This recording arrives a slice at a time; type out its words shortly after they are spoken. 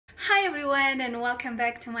everyone, and welcome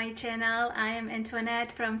back to my channel. I am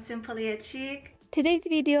Antoinette from Simply Yet Chic. Today's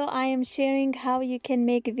video I am sharing how you can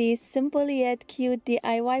make these simple yet cute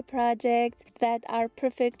DIY projects that are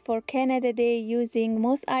perfect for Canada Day using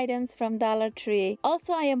most items from Dollar Tree.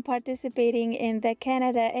 Also, I am participating in the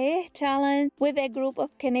Canada Day challenge with a group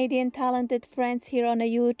of Canadian talented friends here on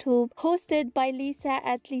YouTube, hosted by Lisa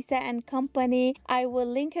at Lisa and Company. I will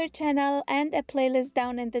link her channel and a playlist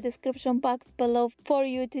down in the description box below for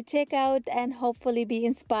you to check out and hopefully be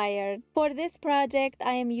inspired. For this project,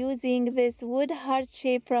 I am using this wood heart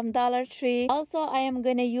shape from Dollar Tree. Also, I am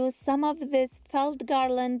gonna use some of this felt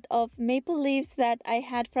garland of maple leaves that I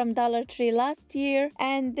had from Dollar Tree last year,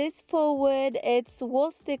 and this faux wood, it's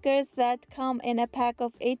wall stickers that come in a pack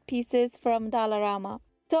of 8 pieces from Dollarama.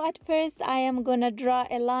 So at first I am gonna draw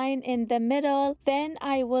a line in the middle, then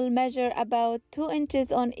I will measure about 2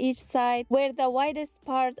 inches on each side where the widest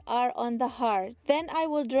part are on the heart. Then I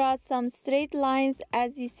will draw some straight lines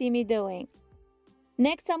as you see me doing.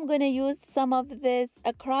 Next, I'm going to use some of this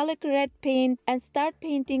acrylic red paint and start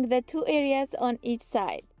painting the 2 areas on each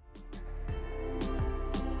side.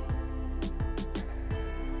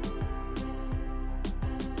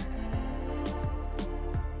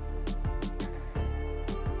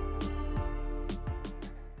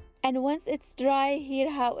 And once it's dry, here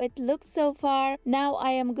how it looks so far. Now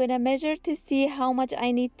I am going to measure to see how much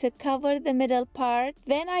I need to cover the middle part.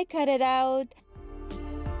 Then I cut it out.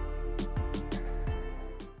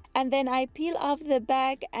 And then I peel off the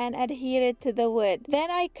back and adhere it to the wood.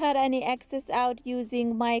 Then I cut any excess out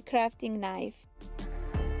using my crafting knife.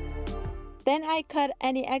 Then I cut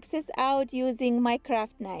any excess out using my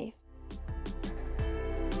craft knife.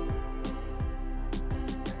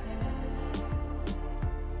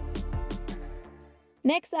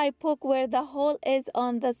 Next, I poke where the hole is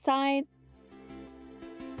on the side.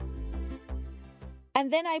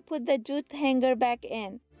 And then I put the jute hanger back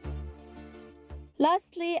in.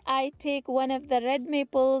 Lastly, I take one of the red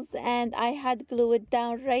maples and I had glue it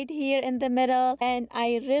down right here in the middle, and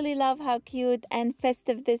I really love how cute and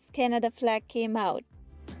festive this Canada flag came out.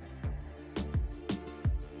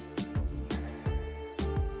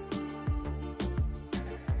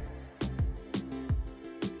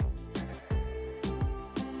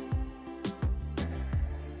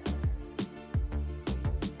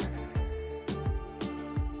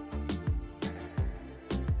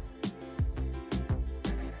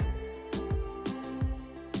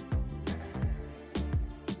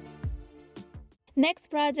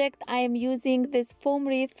 Next project, I am using this foam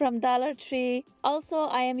wreath from Dollar Tree. Also,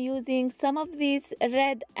 I am using some of these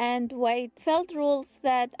red and white felt rolls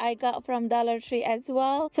that I got from Dollar Tree as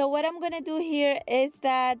well. So what I'm going to do here is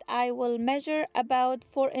that I will measure about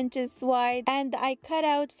 4 inches wide and I cut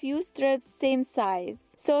out few strips same size.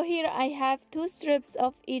 So here I have 2 strips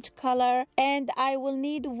of each color and I will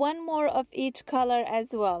need 1 more of each color as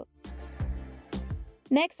well.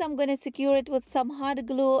 Next, I'm going to secure it with some hot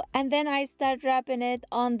glue and then I start wrapping it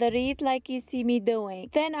on the wreath like you see me doing.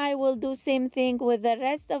 Then I will do same thing with the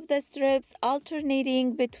rest of the strips,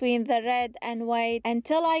 alternating between the red and white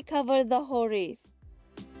until I cover the whole wreath.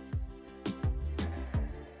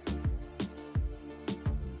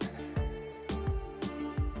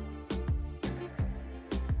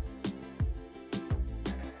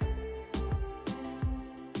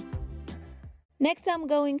 Next, I'm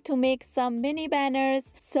going to make some mini banners.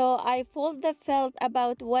 So I fold the felt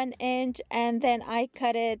about 1 inch and then I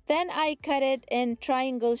cut it. Then I cut it in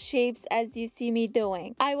triangle shapes as you see me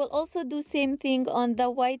doing. I will also do same thing on the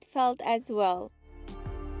white felt as well.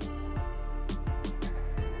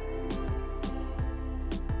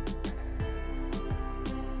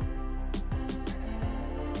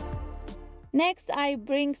 Next, I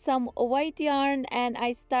bring some white yarn and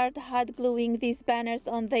I start hot gluing these banners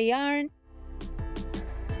on the yarn.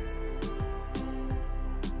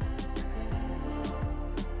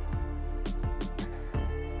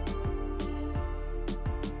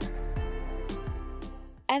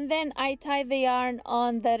 And then I tie the yarn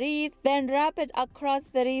on the wreath, then wrap it across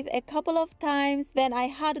the wreath a couple of times. Then I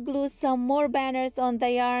hot glue some more banners on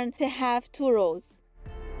the yarn to have 2 rows.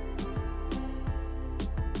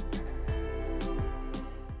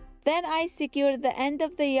 Then I secure the end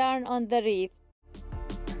of the yarn on the wreath.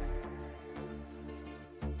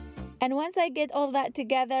 And once I get all that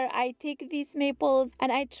together, I take these maples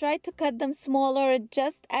and I try to cut them smaller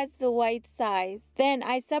just as the white size. Then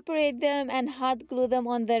I separate them and hot glue them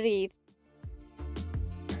on the wreath.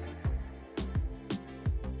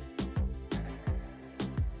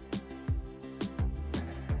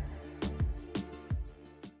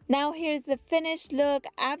 Now here's the finished look,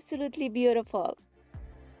 absolutely beautiful.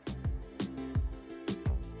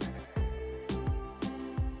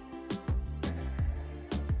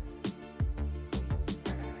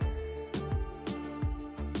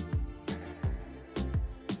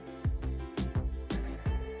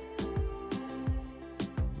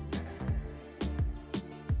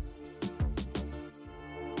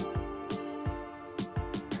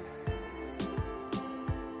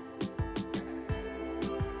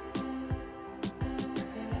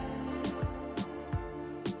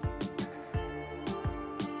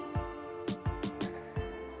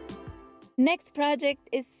 Next project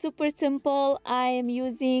is super simple. I am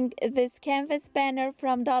using this canvas banner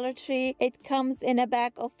from Dollar Tree. It comes in a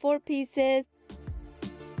bag of 4 pieces.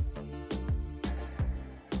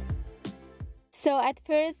 So at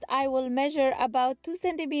first I will measure about 2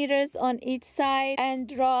 centimeters on each side and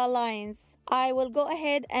draw lines. I will go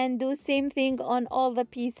ahead and do same thing on all the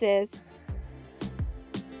pieces.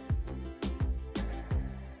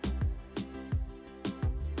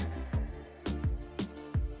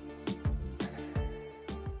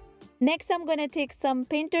 Next, I'm gonna take some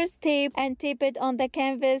painter's tape and tape it on the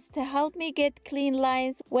canvas to help me get clean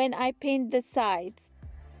lines when I paint the sides.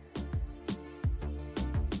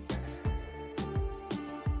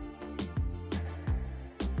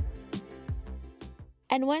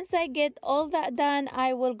 And once I get all that done,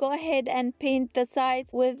 I will go ahead and paint the sides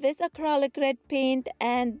with this acrylic red paint,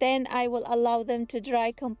 and then I will allow them to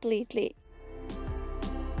dry completely.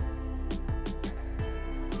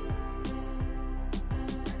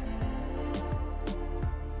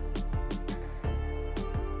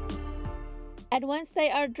 And once they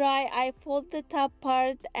are dry, I fold the top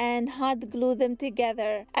part and hot glue them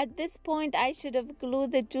together. At this point, I should have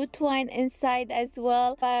glued the jute twine inside as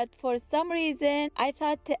well, but for some reason, I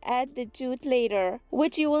thought to add the jute later,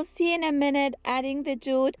 which you will see in a minute adding the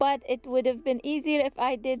jute, but it would have been easier if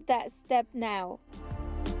I did that step now.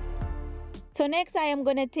 So next, I am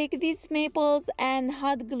going to take these maples and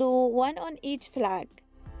hot glue one on each flag.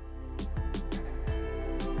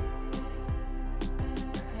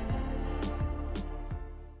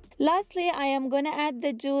 Lastly, I am going to add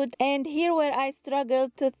the jute, and here where I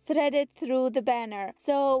struggled to thread it through the banner.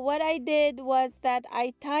 So what I did was that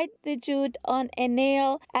I tied the jute on a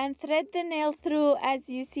nail and thread the nail through as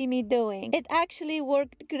you see me doing. It actually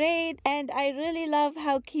worked great, and I really love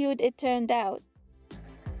how cute it turned out.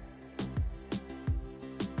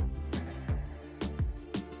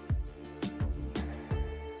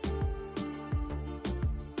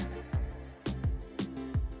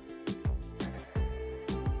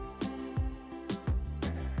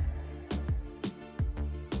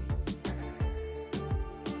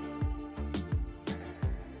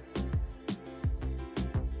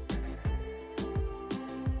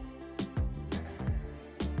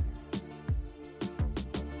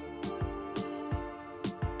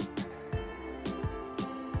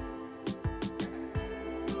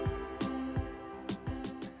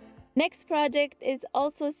 Next project is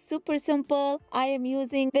also super simple. I am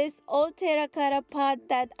using this old terracotta pot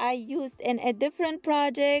that I used in a different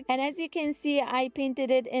project, and as you can see, I painted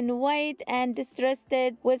it in white and distressed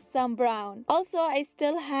it with some brown. Also, I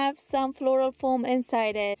still have some floral foam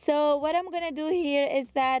inside it. So what I'm gonna do here is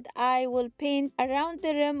that I will paint around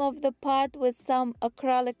the rim of the pot with some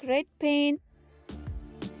acrylic red paint.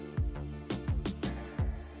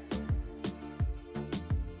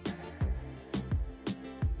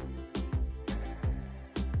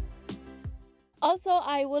 Also,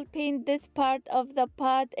 I will paint this part of the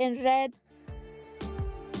pot in red.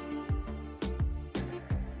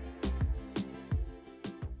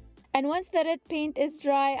 And once the red paint is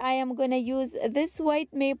dry, I am going to use this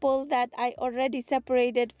white maple that I already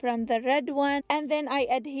separated from the red one, and then I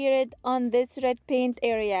adhere it on this red paint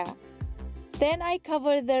area. Then I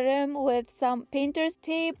cover the rim with some painter's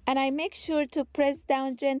tape, and I make sure to press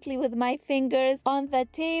down gently with my fingers on the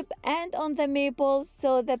tape and on the maple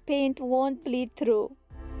so the paint won't bleed through.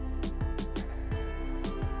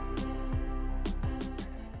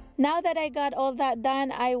 Now that I got all that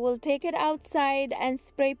done, I will take it outside and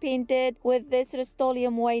spray paint it with this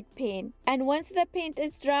Rust-Oleum white paint. And once the paint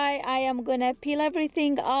is dry, I am gonna peel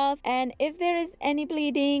everything off, and if there is any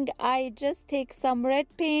bleeding, I just take some red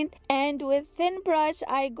paint and with thin brush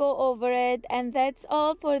I go over it, and that's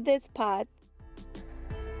all for this pot.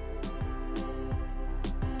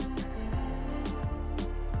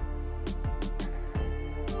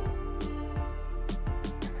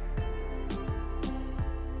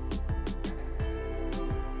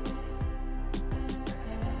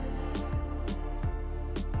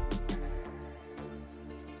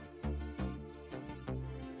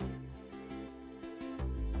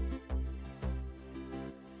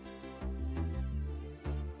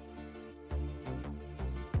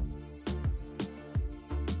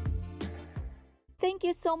 Thank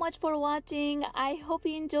you so much for watching. I hope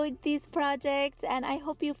you enjoyed these projects, and I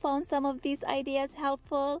hope you found some of these ideas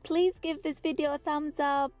helpful. Please give this video a thumbs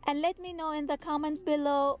up and let me know in the comment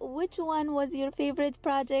below which one was your favorite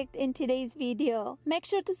project in today's video. Make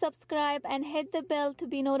sure to subscribe and hit the bell to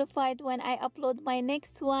be notified when I upload my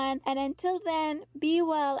next one. And until then, be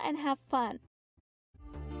well and have fun.